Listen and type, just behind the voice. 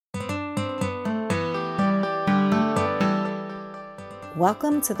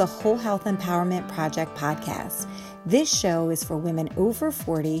Welcome to the Whole Health Empowerment Project podcast. This show is for women over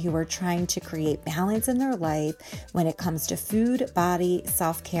 40 who are trying to create balance in their life when it comes to food, body,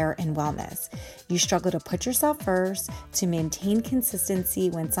 self-care, and wellness. You struggle to put yourself first, to maintain consistency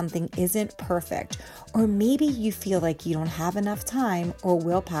when something isn't perfect, or maybe you feel like you don't have enough time or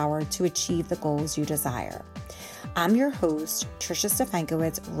willpower to achieve the goals you desire. I'm your host, Trisha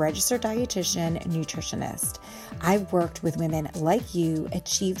Stefankowitz, registered dietitian, nutritionist. I've worked with women like you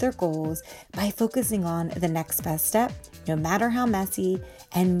achieve their goals by focusing on the next best step, no matter how messy,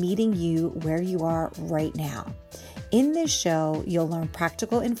 and meeting you where you are right now. In this show, you'll learn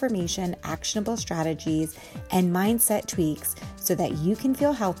practical information, actionable strategies, and mindset tweaks so that you can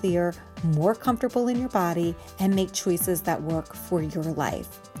feel healthier, more comfortable in your body, and make choices that work for your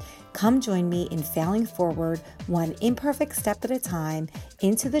life. Come join me in failing forward, one imperfect step at a time,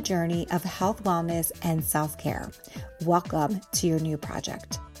 into the journey of health, wellness, and self-care. Welcome to your new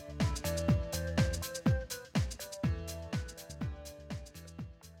project.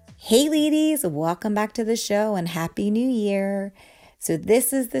 Hey ladies, welcome back to the show and Happy New Year. So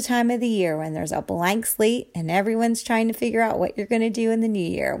this is the time of the year when there's a blank slate and everyone's trying to figure out what you're going to do in the new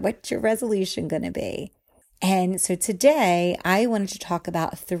year. What's your resolution going to be? And so today I wanted to talk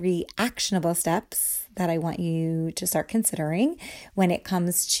about 3 actionable steps that I want you to start considering when it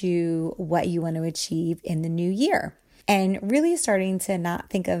comes to what you want to achieve in the new year. And really starting to not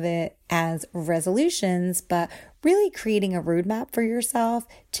think of it as resolutions, but really creating a roadmap for yourself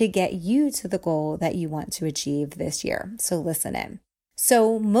to get you to the goal that you want to achieve this year. So listen in.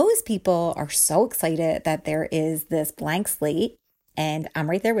 So most people are so excited that there is this blank slate. And I'm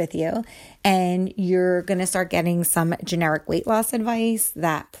right there with you. And you're going to start getting some generic weight loss advice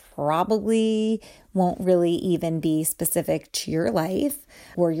that probably won't really even be specific to your life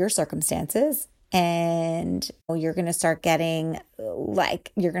or your circumstances. And you're going to start getting you're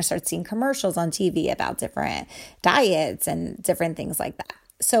going to start seeing commercials on TV about different diets and different things like that.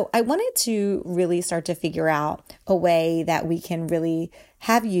 So I wanted to really start to figure out a way that we can really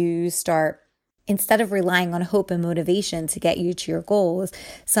have you start, instead of relying on hope and motivation to get you to your goals,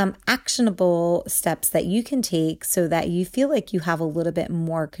 some actionable steps that you can take so that you feel like you have a little bit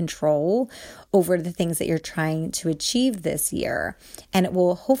more control over the things that you're trying to achieve this year. And it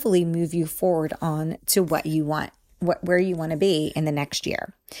will hopefully move you forward on to what you want, where you want to be in the next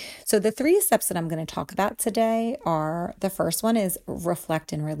year. So the 3 steps that I'm going to talk about today are, the first one is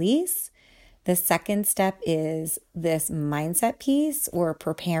reflect and release. The second step is this mindset piece, or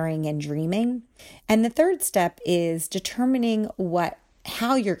preparing and dreaming. And the third step is determining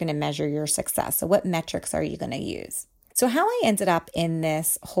how you're going to measure your success. So what metrics are you going to use? So how I ended up in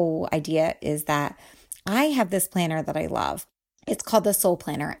this whole idea is that I have this planner that I love. It's called the Soul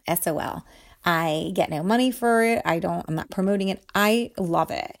Planner, SOL. I get no money for it. I'm not promoting it. I love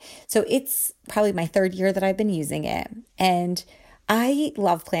it. So it's probably my 3rd year that I've been using it. And I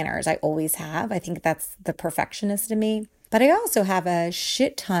love planners. I always have. I think that's the perfectionist in me. But I also have a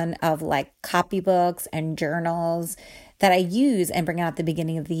shit ton of copybooks and journals that I use and bring out at the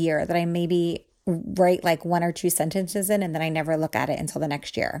beginning of the year that I maybe write 1 or 2 sentences in, and then I never look at it until the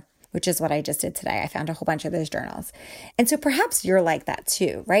next year, which is what I just did today. I found a whole bunch of those journals. And so perhaps you're like that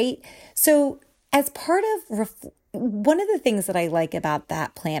too, right? So as part of one of the things that I like about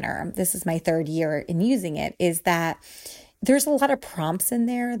that planner, this is my 3rd year in using it, is that there's a lot of prompts in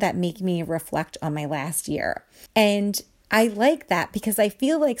there that make me reflect on my last year. And I like that because I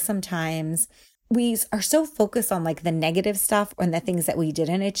feel like sometimes we are so focused on the negative stuff and the things that we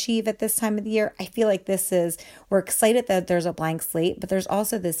didn't achieve at this time of the year. I feel like we're excited that there's a blank slate, but there's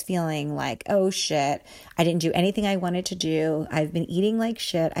also this feeling oh shit, I didn't do anything I wanted to do. I've been eating like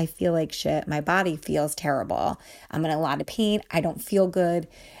shit. I feel like shit. My body feels terrible. I'm in a lot of pain. I don't feel good.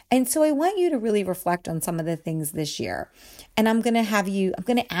 And so I want you to really reflect on some of the things this year. And I'm going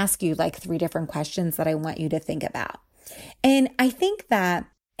to ask you 3 different questions that I want you to think about. And I think that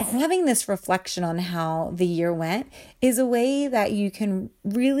having this reflection on how the year went is a way that you can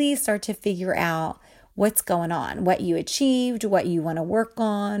really start to figure out what's going on, what you achieved, what you want to work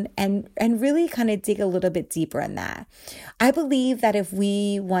on, and really kind of dig a little bit deeper in that. I believe that if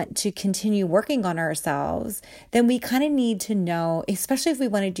we want to continue working on ourselves, then we kind of need to know, especially if we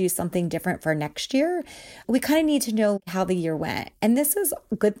want to do something different for next year, we kind of need to know how the year went. And this is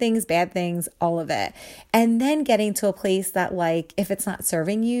good things, bad things, all of it. And then getting to a place that if it's not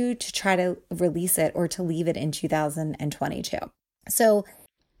serving you, to try to release it or to leave it in 2022. So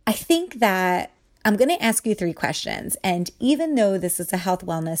I think that I'm going to ask you 3 questions. And even though this is a health,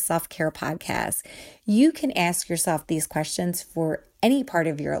 wellness, self-care podcast, you can ask yourself these questions for any part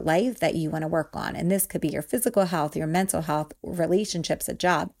of your life that you want to work on. And this could be your physical health, your mental health, relationships, a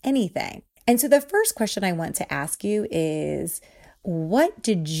job, anything. And so the first question I want to ask you is, what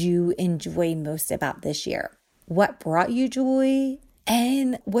did you enjoy most about this year? What brought you joy?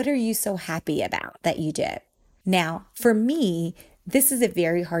 And what are you so happy about that you did? Now, for me, this is a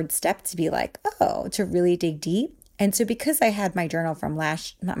very hard step to be like, to really dig deep. And so because I had my journal from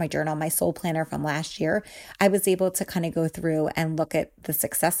my soul planner from last year, I was able to kind of go through and look at the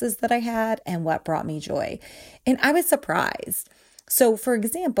successes that I had and what brought me joy. And I was surprised. So for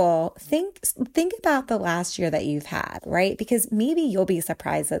example, think about the last year that you've had, right? Because maybe you'll be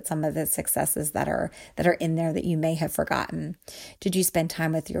surprised at some of the successes that are in there that you may have forgotten. Did you spend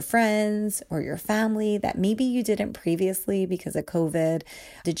time with your friends or your family that maybe you didn't previously because of COVID?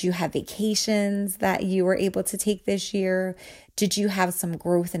 Did you have vacations that you were able to take this year? Did you have some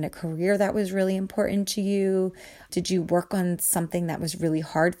growth in a career that was really important to you? Did you work on something that was really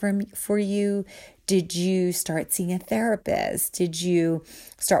hard for you? Did you start seeing a therapist? Did you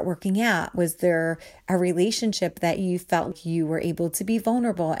start working out? Was there a relationship that you felt you were able to be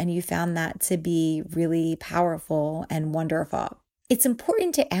vulnerable and you found that to be really powerful and wonderful? It's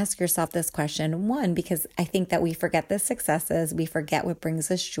important to ask yourself this question, one, because I think that we forget the successes, we forget what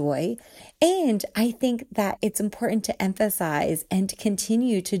brings us joy. And I think that it's important to emphasize and to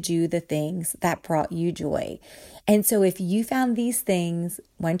continue to do the things that brought you joy. And so if you found these things,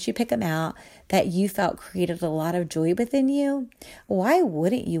 once you pick them out, that you felt created a lot of joy within you, why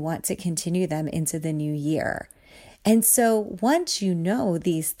wouldn't you want to continue them into the new year? And so once you know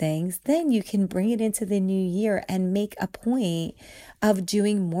these things, then you can bring it into the new year and make a point of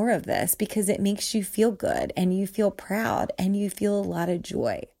doing more of this because it makes you feel good and you feel proud and you feel a lot of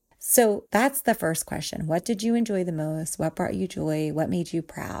joy. So that's the first question. What did you enjoy the most? What brought you joy? What made you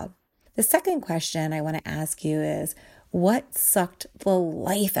proud? The second question I want to ask you is, what sucked the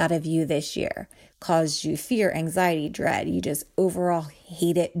life out of you this year? Caused you fear, anxiety, dread? You just overall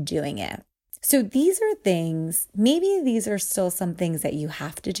hated doing it. So these are things, maybe these are still some things that you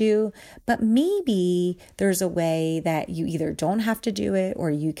have to do, but maybe there's a way that you either don't have to do it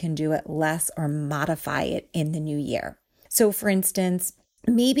or you can do it less or modify it in the new year. So for instance,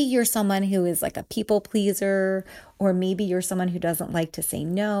 maybe you're someone who is like a people pleaser, or maybe you're someone who doesn't like to say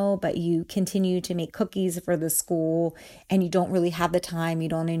no, but you continue to make cookies for the school and you don't really have the time, you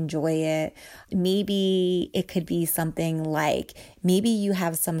don't enjoy it. Maybe it could be something like, maybe you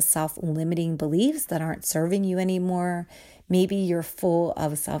have some self-limiting beliefs that aren't serving you anymore. Maybe you're full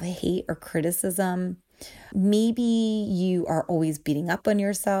of self-hate or criticism. Maybe you are always beating up on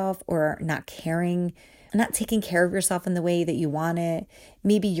yourself or not taking care of yourself in the way that you want it.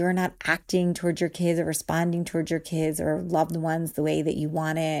 Maybe you're not acting towards your kids or responding towards your kids or loved ones the way that you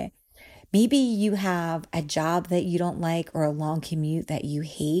want it. Maybe you have a job that you don't like or a long commute that you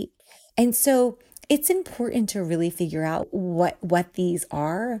hate. And so it's important to really figure out what these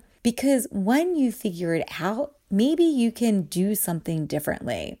are, because when you figure it out, maybe you can do something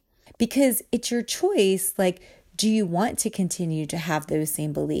differently, because it's your choice. Like, do you want to continue to have those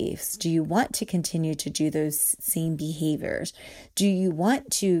same beliefs? Do you want to continue to do those same behaviors? Do you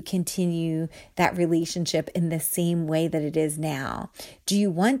want to continue that relationship in the same way that it is now? Do you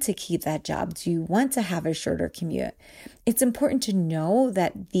want to keep that job? Do you want to have a shorter commute? It's important to know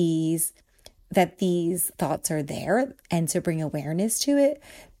that these thoughts are there and to bring awareness to it,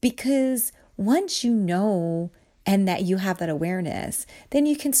 because once you know and that you have that awareness, then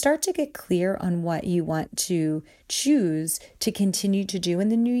you can start to get clear on what you want to choose to continue to do in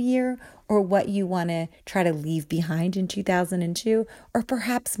the new year, or what you want to try to leave behind in 2002, or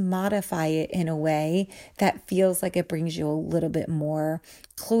perhaps modify it in a way that feels like it brings you a little bit more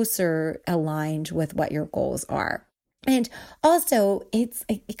closer aligned with what your goals are. And also, it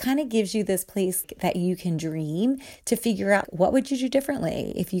kind of gives you this place that you can dream to figure out, what would you do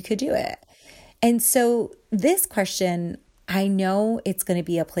differently if you could do it? And so this question, I know it's going to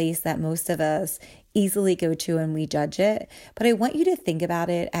be a place that most of us easily go to and we judge it, but I want you to think about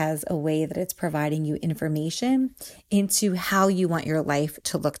it as a way that it's providing you information into how you want your life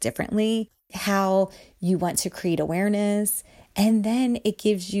to look differently, how you want to create awareness. And then it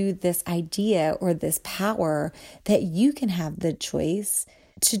gives you this idea or this power that you can have the choice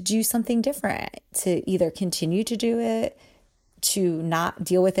to do something different, to either continue to do it, to not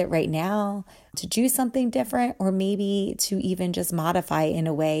deal with it right now, to do something different, or maybe to even just modify in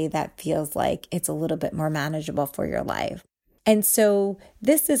a way that feels like it's a little bit more manageable for your life. And so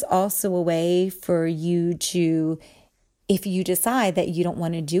this is also a way for you to, if you decide that you don't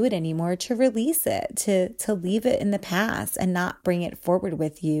want to do it anymore, to release it, to leave it in the past and not bring it forward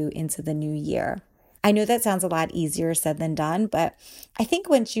with you into the new year. I know that sounds a lot easier said than done, but I think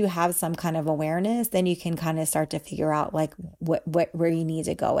once you have some kind of awareness, then you can kind of start to figure out like where you need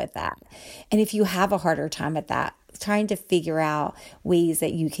to go with that. And if you have a harder time at that, trying to figure out ways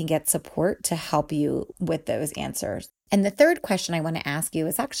that you can get support to help you with those answers. And the third question I want to ask you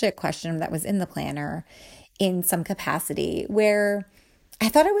is actually a question that was in the planner in some capacity where I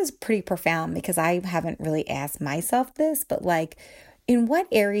thought it was pretty profound because I haven't really asked myself this, but like, in what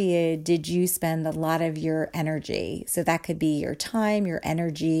area did you spend a lot of your energy? So that could be your time, your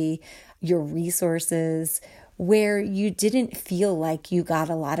energy, your resources, where you didn't feel like you got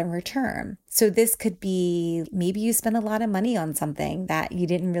a lot in return. So this could be maybe you spent a lot of money on something that you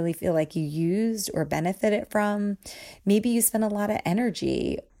didn't really feel like you used or benefited from. Maybe you spent a lot of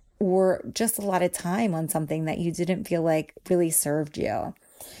energy or just a lot of time on something that you didn't feel like really served you.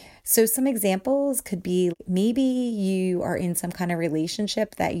 So some examples could be maybe you are in some kind of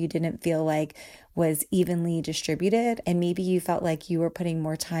relationship that you didn't feel like was evenly distributed, and maybe you felt like you were putting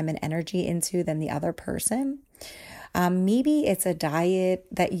more time and energy into than the other person. Maybe it's a diet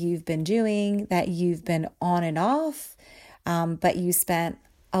that you've been doing that you've been on and off, but you spent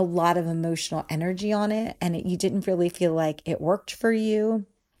a lot of emotional energy on it and you didn't really feel like it worked for you.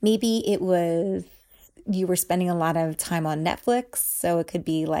 Maybe it was you were spending a lot of time on Netflix. So it could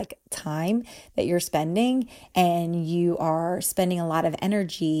be like time that you're spending and you are spending a lot of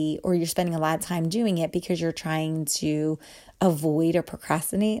energy or you're spending a lot of time doing it because you're trying to avoid or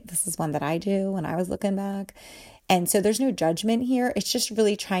procrastinate. This is one that I do when I was looking back. And so there's no judgment here. It's just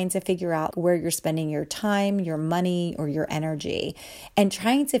really trying to figure out where you're spending your time, your money, or your energy, and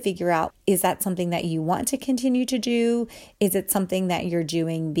trying to figure out, is that something that you want to continue to do? Is it something that you're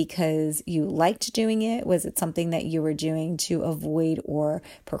doing because you liked doing it? Was it something that you were doing to avoid or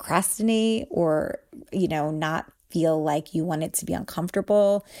procrastinate or, not feel like you want it to be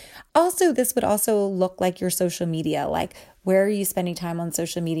uncomfortable? Also, this would also look like your social media, like where are you spending time on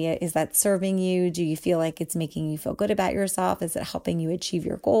social media? Is that serving you? Do you feel like it's making you feel good about yourself? Is it helping you achieve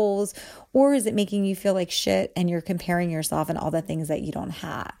your goals? Or is it making you feel like shit and you're comparing yourself and all the things that you don't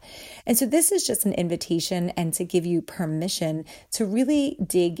have? And so this is just an invitation and to give you permission to really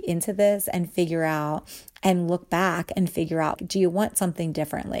dig into this and figure out and look back and figure out, do you want something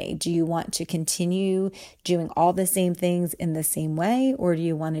differently? Do you want to continue doing all the same things in the same way, or do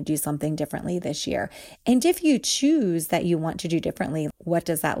you want to do something differently this year? And if you choose that you want to do differently, what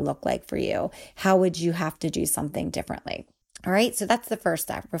does that look like for you? How would you have to do something differently? All right, so that's the first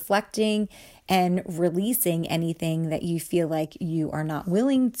step, reflecting and releasing anything that you feel like you are not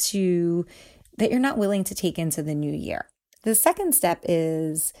willing to, that you're not willing to take into the new year. The second step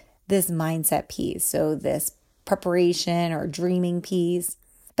is this mindset piece. So this preparation or dreaming piece.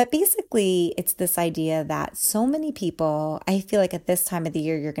 But basically, it's this idea that so many people, I feel like at this time of the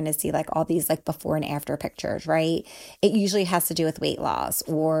year, you're going to see like all these like before and after pictures, right? It usually has to do with weight loss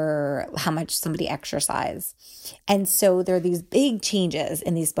or how much somebody exercised. And so there are these big changes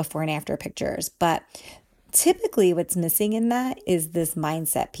in these before and after pictures. But typically what's missing in that is this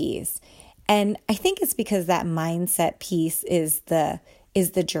mindset piece. And I think it's because that mindset piece is the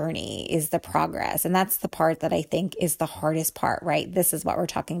journey, is the progress. And that's the part that I think is the hardest part, right? This is what we're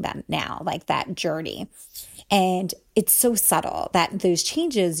talking about now, like that journey. And it's so subtle that those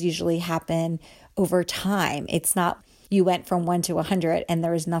changes usually happen over time. It's not you went from 1 to 100 and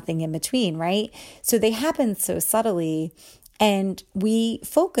there was nothing in between, right? So they happen so subtly. And we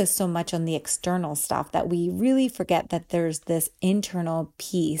focus so much on the external stuff that we really forget that there's this internal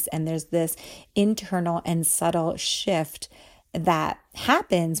piece and there's this internal and subtle shift that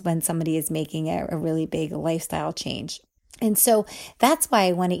happens when somebody is making a really big lifestyle change. And so that's why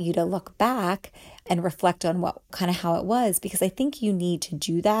I wanted you to look back and reflect on what kind of how it was, because I think you need to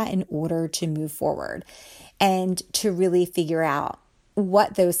do that in order to move forward and to really figure out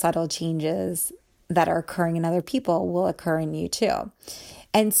what those subtle changes that are occurring in other people will occur in you too.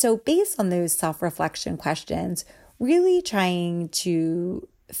 And so based on those self-reflection questions, really trying to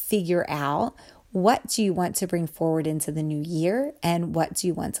figure out, what do you want to bring forward into the new year and what do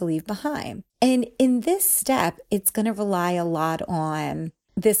you want to leave behind? And in this step, it's going to rely a lot on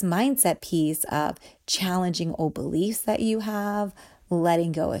this mindset piece of challenging old beliefs that you have,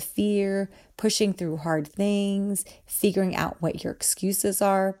 letting go of fear, pushing through hard things, figuring out what your excuses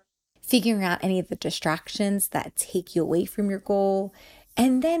are, figuring out any of the distractions that take you away from your goal.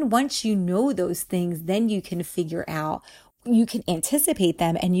 And then once you know those things, then you can figure out, you can anticipate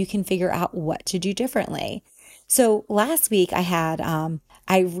them and you can figure out what to do differently. So last week I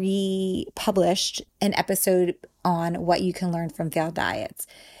republished an episode on what you can learn from failed diets.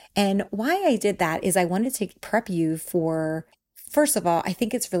 And why I did that is I wanted to prep you for first of all, I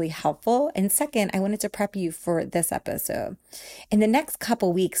think it's really helpful. And second, I wanted to prep you for this episode. In the next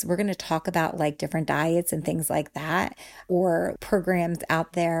couple weeks, we're going to talk about like different diets and things like that, or programs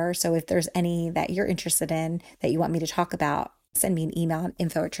out there. So if there's any that you're interested in that you want me to talk about, send me an email at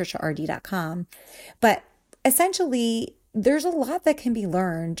info@triciard.com. But essentially, there's a lot that can be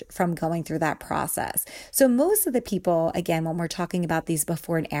learned from going through that process. So most of the people, again, when we're talking about these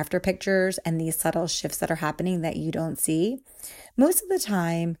before and after pictures and these subtle shifts that are happening that you don't see, most of the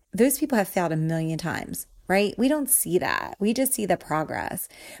time, those people have failed a million times, right? We don't see that. We just see the progress.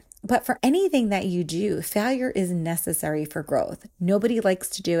 But for anything that you do, failure is necessary for growth. Nobody likes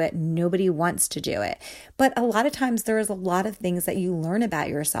to do it. Nobody wants to do it. But a lot of times there is a lot of things that you learn about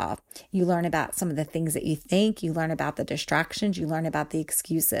yourself. You learn about some of the things that you think, you learn about the distractions, you learn about the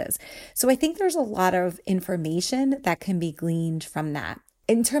excuses. So I think there's a lot of information that can be gleaned from that,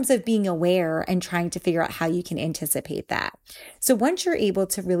 in terms of being aware and trying to figure out how you can anticipate that. So once you're able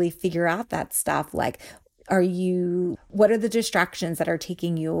to really figure out that stuff, like, what are the distractions that are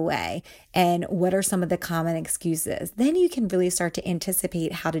taking you away? And what are some of the common excuses? Then you can really start to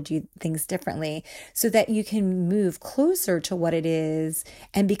anticipate how to do things differently so that you can move closer to what it is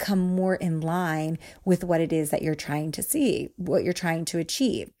and become more in line with what it is that you're trying to see, what you're trying to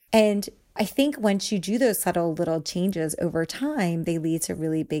achieve. And I think once you do those subtle little changes over time, they lead to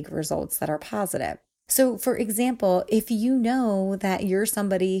really big results that are positive. So for example, if you know that you're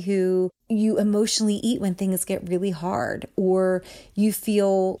somebody who you emotionally eat when things get really hard, or you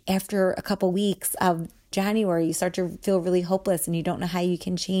feel after a couple weeks of January, you start to feel really hopeless and you don't know how you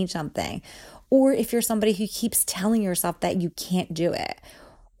can change something, or if you're somebody who keeps telling yourself that you can't do it,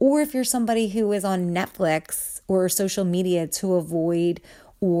 or if you're somebody who is on Netflix or social media to avoid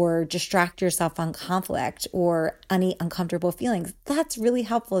or distract yourself on conflict or any uncomfortable feelings, that's really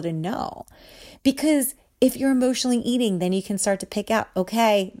helpful to know. Because if you're emotionally eating, then you can start to pick out,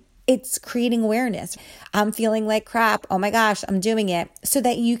 okay, it's creating awareness. I'm feeling like crap. Oh my gosh, I'm doing it. So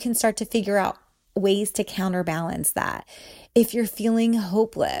that you can start to figure out ways to counterbalance that. If you're feeling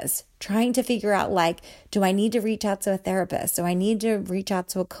hopeless, trying to figure out like, do I need to reach out to a therapist? Do I need to reach out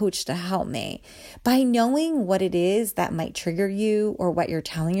to a coach to help me? By knowing what it is that might trigger you or what you're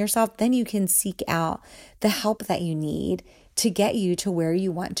telling yourself, then you can seek out the help that you need to get you to where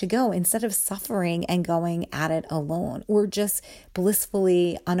you want to go instead of suffering and going at it alone or just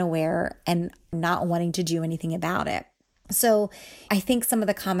blissfully unaware and not wanting to do anything about it. So I think some of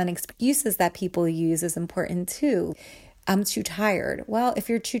the common excuses that people use is important too. I'm too tired. Well, if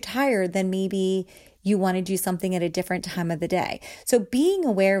you're too tired, then maybe you want to do something at a different time of the day. So being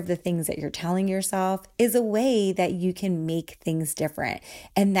aware of the things that you're telling yourself is a way that you can make things different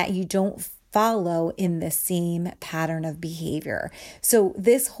and that you don't follow in the same pattern of behavior. So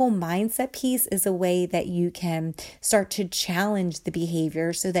this whole mindset piece is a way that you can start to challenge the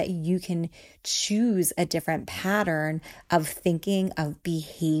behavior so that you can choose a different pattern of thinking, of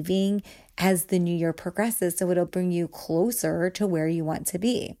behaving as the new year progresses. So it'll bring you closer to where you want to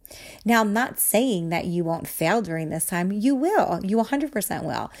be. Now, I'm not saying that you won't fail during this time. You will. You 100%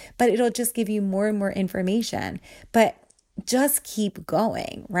 will. But it'll just give you more and more information. But just keep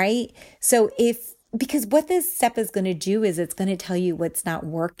going, right? So because what this step is going to do is it's going to tell you what's not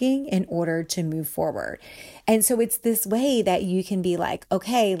working in order to move forward. And so it's this way that you can be like,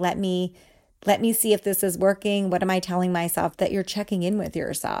 okay, let me see if this is working. What am I telling myself? That you're checking in with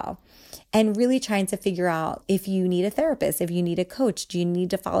yourself and really trying to figure out if you need a therapist, if you need a coach, do you need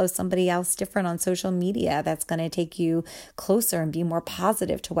to follow somebody else different on social media that's going to take you closer and be more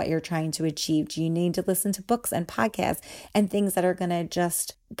positive to what you're trying to achieve? Do you need to listen to books and podcasts and things that are going to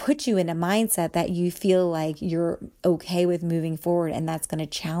just put you in a mindset that you feel like you're okay with moving forward, and that's going to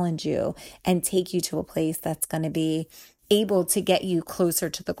challenge you and take you to a place that's going to be able to get you closer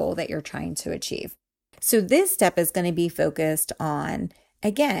to the goal that you're trying to achieve? So this step is going to be focused on,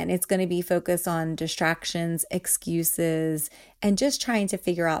 again, it's going to be focused on distractions, excuses, and just trying to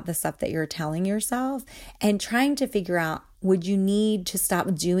figure out the stuff that you're telling yourself and trying to figure out, would you need to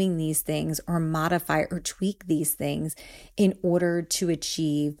stop doing these things or modify or tweak these things in order to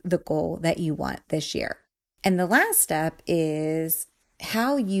achieve the goal that you want this year? And the last step is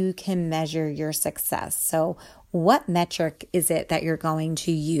how you can measure your success. So what metric is it that you're going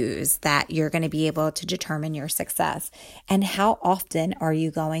to use that you're going to be able to determine your success? And how often are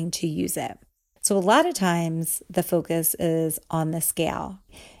you going to use it? So a lot of times the focus is on the scale.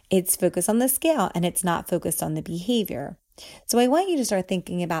 It's focused on the scale and it's not focused on the behavior. So I want you to start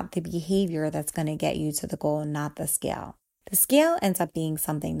thinking about the behavior that's going to get you to the goal, not the scale. The scale ends up being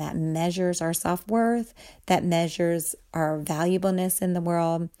something that measures our self-worth, that measures our valuableness in the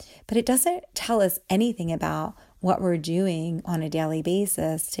world, but it doesn't tell us anything about what we're doing on a daily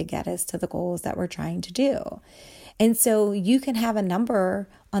basis to get us to the goals that we're trying to do. And so you can have a number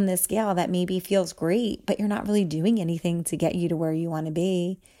on the scale that maybe feels great, but you're not really doing anything to get you to where you want to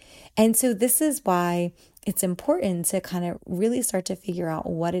be. And so this is why it's important to kind of really start to figure out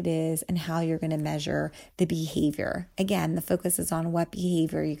what it is and how you're going to measure the behavior. Again, the focus is on what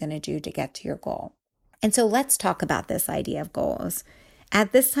behavior you're going to do to get to your goal. And so let's talk about this idea of goals.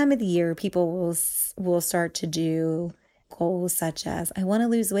 At this time of the year, people will start to do goals such as, I want to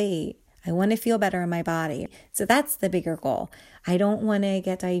lose weight. I want to feel better in my body. So that's the bigger goal. I don't want to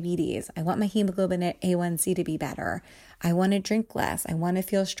get diabetes. I want my hemoglobin A1C to be better. I want to drink less. I want to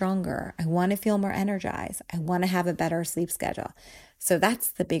feel stronger. I want to feel more energized. I want to have a better sleep schedule. So that's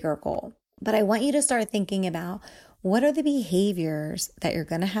the bigger goal. But I want you to start thinking about what are the behaviors that you're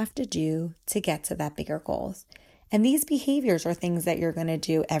going to have to do to get to that bigger goals. And these behaviors are things that you're going to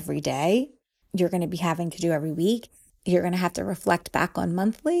do every day. You're going to be having to do every week. You're going to have to reflect back on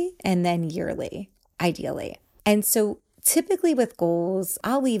monthly and then yearly, ideally. And so typically with goals,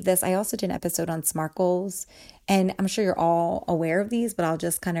 I'll leave this. I also did an episode on SMART goals, and I'm sure you're all aware of these, but I'll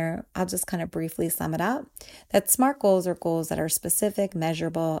just kind of briefly sum it up. That SMART goals are goals that are specific,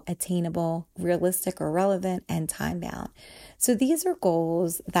 measurable, attainable, realistic or relevant, and time-bound. So these are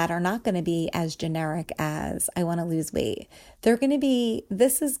goals that are not going to be as generic as I want to lose weight.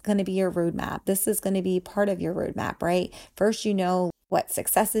 This is going to be your roadmap. This is going to be part of your roadmap, right? First, you know what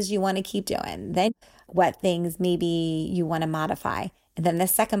successes you want to keep doing, then what things maybe you want to modify. And then the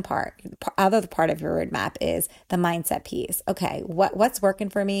second part, other part of your roadmap is the mindset piece. Okay, what's working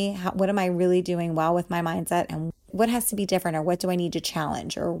for me? What am I really doing well with my mindset? And what has to be different, or what do I need to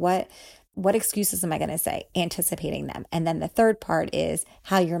challenge, or what excuses am I going to say? Anticipating them. And then the third part is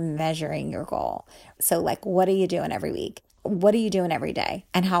how you're measuring your goal. So like, what are you doing every week? What are you doing every day?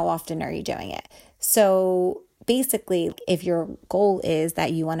 And how often are you doing it? So basically, if your goal is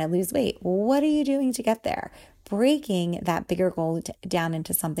that you want to lose weight, what are you doing to get there? Breaking that bigger goal down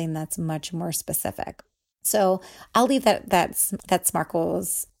into something that's much more specific. So I'll leave that SMART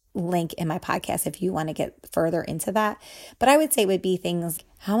goals link in my podcast if you want to get further into that. But I would say it would be things,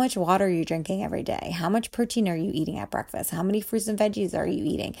 how much water are you drinking every day? How much protein are you eating at breakfast? How many fruits and veggies are you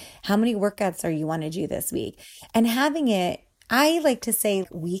eating? How many workouts are you want to do this week? And having it, I like to say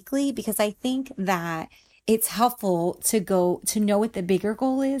weekly, because I think that it's helpful to know what the bigger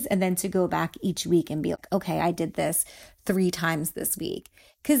goal is, and then to go back each week and be like, okay, I did this 3 times this week.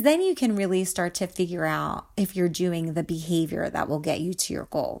 Because then you can really start to figure out if you're doing the behavior that will get you to your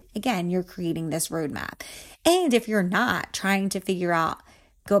goal. Again, you're creating this roadmap. And if you're not, trying to figure out,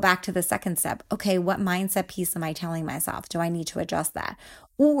 go back to the second step. Okay, what mindset piece am I telling myself? Do I need to adjust that?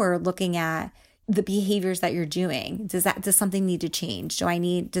 Or looking at the behaviors that you're doing. Does something need to change?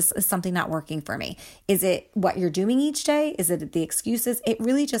 Is something not working for me? Is it what you're doing each day? Is it the excuses? It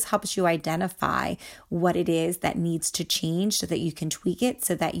really just helps you identify what it is that needs to change so that you can tweak it,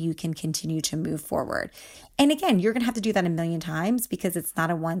 so that you can continue to move forward. And again, you're going to have to do that a million times, because it's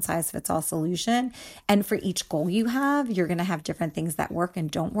not a one size fits all solution. And for each goal you have, you're going to have different things that work and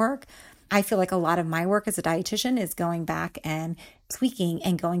don't work. I feel like a lot of my work as a dietitian is going back and tweaking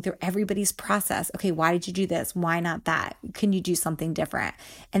and going through everybody's process. Okay, why did you do this? Why not that? Can you do something different?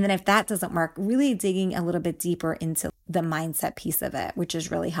 And then if that doesn't work, really digging a little bit deeper into the mindset piece of it, which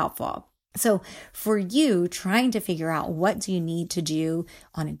is really helpful. So for you, trying to figure out what do you need to do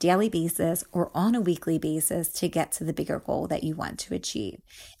on a daily basis or on a weekly basis to get to the bigger goal that you want to achieve.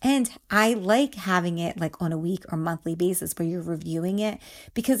 And I like having it like on a week or monthly basis where you're reviewing it,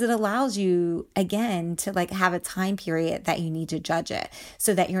 because it allows you, again, to like have a time period that you need to judge it,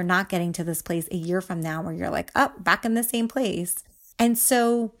 so that you're not getting to this place a year from now where you're like, oh, back in the same place. And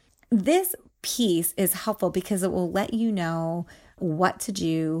so this piece is helpful because it will let you know what to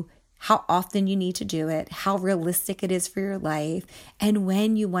do, how often you need to do it, how realistic it is for your life, and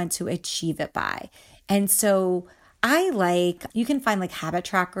when you want to achieve it by. And so you can find like habit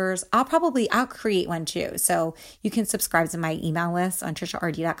trackers. I'll create one too. So you can subscribe to my email list on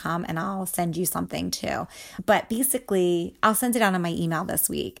triciard.com, and I'll send you something too. But basically, I'll send it out on my email this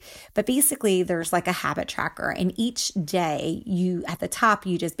week. But basically, there's like a habit tracker, and each day at the top,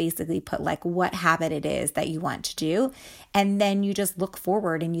 you just basically put like what habit it is that you want to do. And then you just look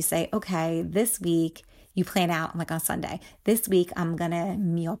forward and you say, okay, this week you plan out like on Sunday. This week I'm going to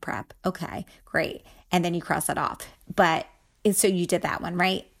meal prep. Okay, great. And then you cross it off. But And so you did that one,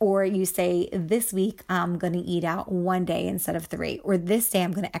 right? Or you say, this week I'm going to eat out one day instead of three, or this day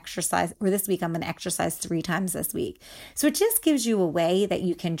I'm going to exercise, or this week I'm going to exercise 3 times this week. So it just gives you a way that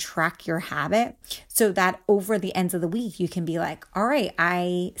you can track your habit so that over the ends of the week, you can be like, all right,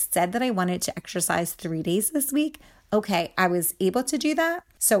 I said that I wanted to exercise 3 days this week. Okay, I was able to do that.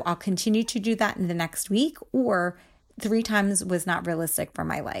 So I'll continue to do that in the next week, or 3 times was not realistic for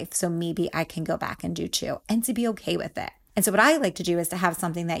my life. So maybe I can go back and do 2, and to be okay with it. And so what I like to do is to have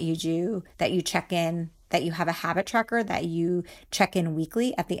something that you do, that you check in, that you have a habit tracker that you check in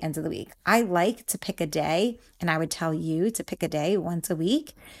weekly at the end of the week. I like to pick a day, and I would tell you to pick a day once a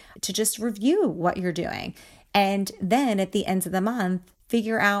week to just review what you're doing. And then at the end of the month,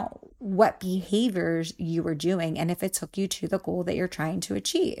 figure out what behaviors you were doing and if it took you to the goal that you're trying to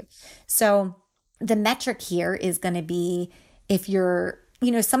achieve. So the metric here is going to be, if you're,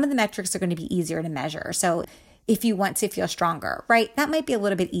 some of the metrics are going to be easier to measure. So if you want to feel stronger, right? That might be a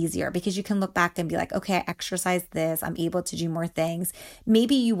little bit easier because you can look back and be like, okay, I exercised this. I'm able to do more things.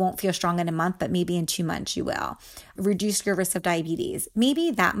 Maybe you won't feel strong in a month, but maybe in 2 months you will. Reduce your risk of diabetes.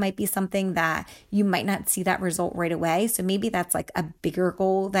 Maybe that might be something that you might not see that result right away. So maybe that's like a bigger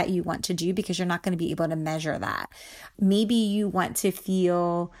goal that you want to do because you're not going to be able to measure that. Maybe you want to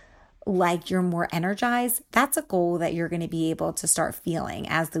feel like you're more energized. That's a goal that you're going to be able to start feeling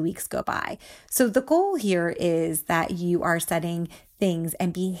as the weeks go by. So the goal here is that you are setting things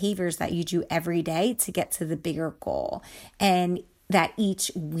and behaviors that you do every day to get to the bigger goal, and that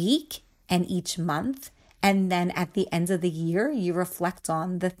each week and each month, and then at the end of the year, you reflect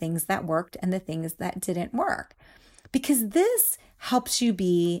on the things that worked and the things that didn't work. Because this helps you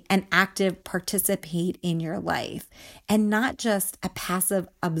be an active participant in your life and not just a passive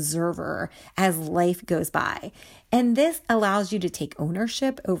observer as life goes by. And this allows you to take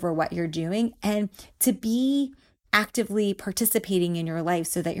ownership over what you're doing and to be actively participating in your life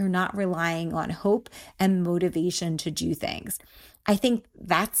so that you're not relying on hope and motivation to do things. I think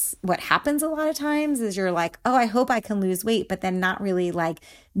that's what happens a lot of times is you're like, oh, I hope I can lose weight, but then not really like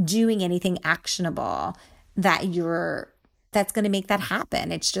doing anything actionable that's going to make that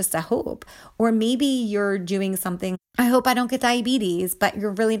happen. It's just a hope. Or maybe you're doing something, I hope I don't get diabetes, but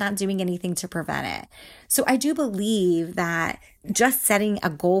you're really not doing anything to prevent it. So I do believe that just setting a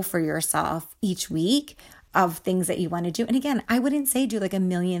goal for yourself each week of things that you want to do. And again, I wouldn't say do like a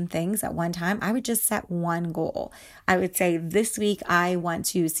million things at one time. I would just set one goal. I would say this week, I want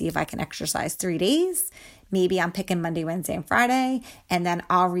to see if I can exercise 3 days. Maybe I'm picking Monday, Wednesday, and Friday, and then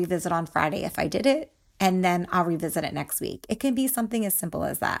I'll revisit on Friday if I did it. And then I'll revisit it next week. It can be something as simple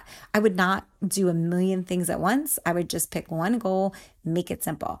as that. I would not do a million things at once. I would just pick one goal, make it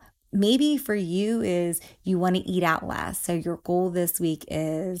simple. Maybe for you is you want to eat out less. So your goal this week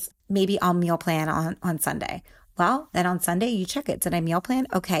is maybe I'll meal plan on Sunday. Well, then on Sunday you check it. Did I meal plan?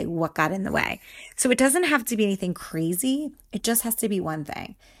 Okay, what got in the way? So it doesn't have to be anything crazy. It just has to be one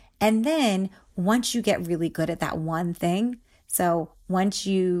thing. And then once you get really good at that one thing, so once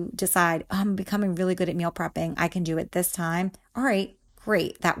you decide, oh, I'm becoming really good at meal prepping, I can do it this time. All right,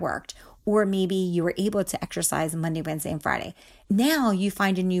 great, that worked. Or maybe you were able to exercise Monday, Wednesday, and Friday. Now you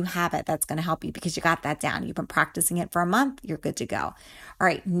find a new habit that's going to help you because you got that down. You've been practicing it for a month, you're good to go. All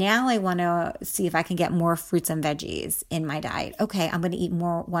right, now I want to see if I can get more fruits and veggies in my diet. Okay, I'm going to eat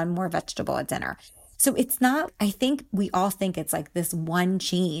one more vegetable at dinner. So it's not, I think we all think it's like this one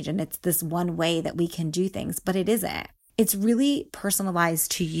change and it's this one way that we can do things, but it isn't. It's really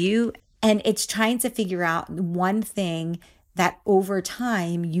personalized to you, and it's trying to figure out one thing that over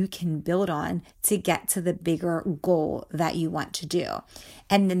time you can build on to get to the bigger goal that you want to do.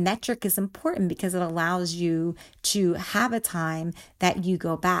 And the metric is important because it allows you to have a time that you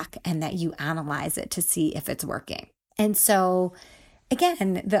go back and that you analyze it to see if it's working. And so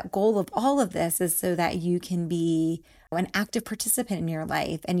again, the goal of all of this is so that you can be an active participant in your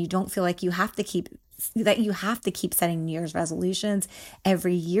life and you don't feel like you have to keep setting New Year's resolutions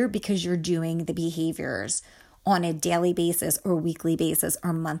every year because you're doing the behaviors on a daily basis or weekly basis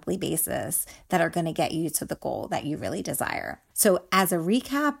or monthly basis that are going to get you to the goal that you really desire. So as a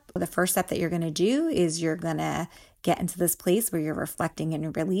recap, the first step that you're going to do is you're going to get into this place where you're reflecting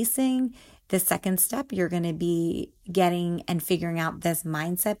and releasing. The second step, you're going to be getting and figuring out this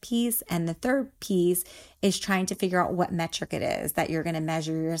mindset piece. And the third piece is trying to figure out what metric it is that you're going to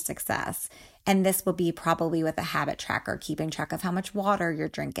measure your success. And this will be probably with a habit tracker, keeping track of how much water you're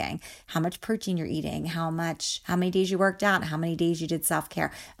drinking, how much protein you're eating, how many days you worked out, how many days you did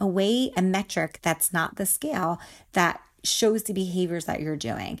self-care. A metric that's not the scale that shows the behaviors that you're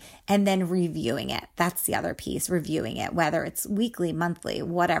doing, and then reviewing it. That's the other piece, reviewing it, whether it's weekly, monthly,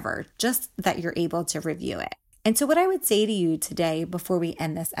 whatever, just that you're able to review it. And so what I would say to you today before we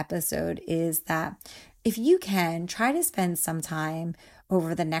end this episode is that if you can, try to spend some time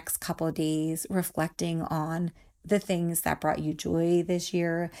over the next couple of days reflecting on the things that brought you joy this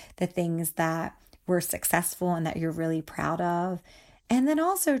year, the things that were successful and that you're really proud of. And then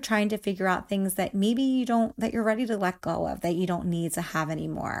also trying to figure out things that maybe that you're ready to let go of, that you don't need to have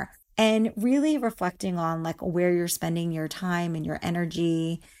anymore. And really reflecting on like where you're spending your time and your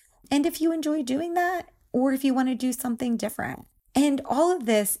energy. And if you enjoy doing that, or if you want to do something different. And all of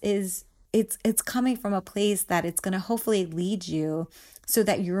this it's coming from a place that it's going to hopefully lead you so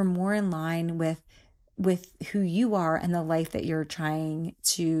that you're more in line with who you are and the life that you're trying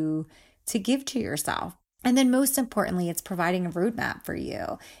to give to yourself. And then most importantly, it's providing a roadmap for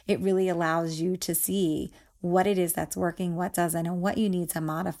you. It really allows you to see what it is that's working, what doesn't, and what you need to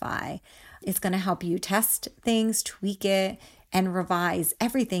modify. It's going to help you test things, tweak it, and revise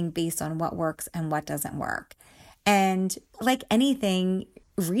everything based on what works and what doesn't work. And like anything,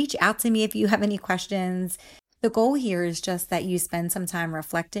 reach out to me if you have any questions. The goal here is just that you spend some time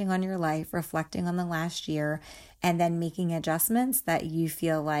reflecting on your life, reflecting on the last year, and then making adjustments that you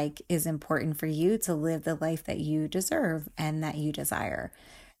feel like is important for you to live the life that you deserve and that you desire.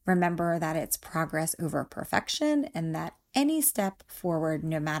 Remember that it's progress over perfection, and that any step forward,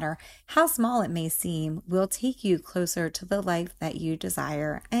 no matter how small it may seem, will take you closer to the life that you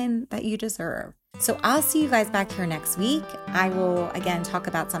desire and that you deserve. So I'll see you guys back here next week. I will again talk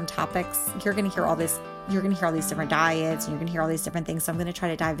about some topics. You're going to hear all this. You're going to hear all these different diets, and you're going to hear all these different things. So I'm going to try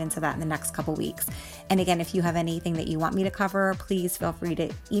to dive into that in the next couple weeks. And again, if you have anything that you want me to cover, please feel free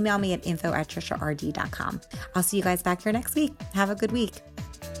to email me at info@triciard.com. I'll see you guys back here next week. Have a good week.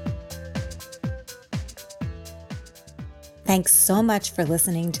 Thanks so much for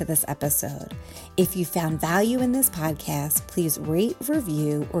listening to this episode. If you found value in this podcast, please rate,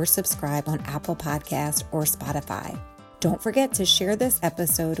 review, or subscribe on Apple Podcasts or Spotify. Don't forget to share this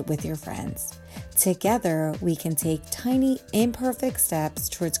episode with your friends. Together, we can take tiny, imperfect steps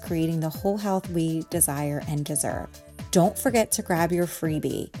towards creating the whole health we desire and deserve. Don't forget to grab your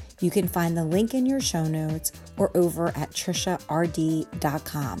freebie. You can find the link in your show notes or over at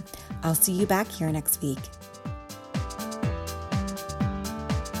triciard.com. I'll see you back here next week.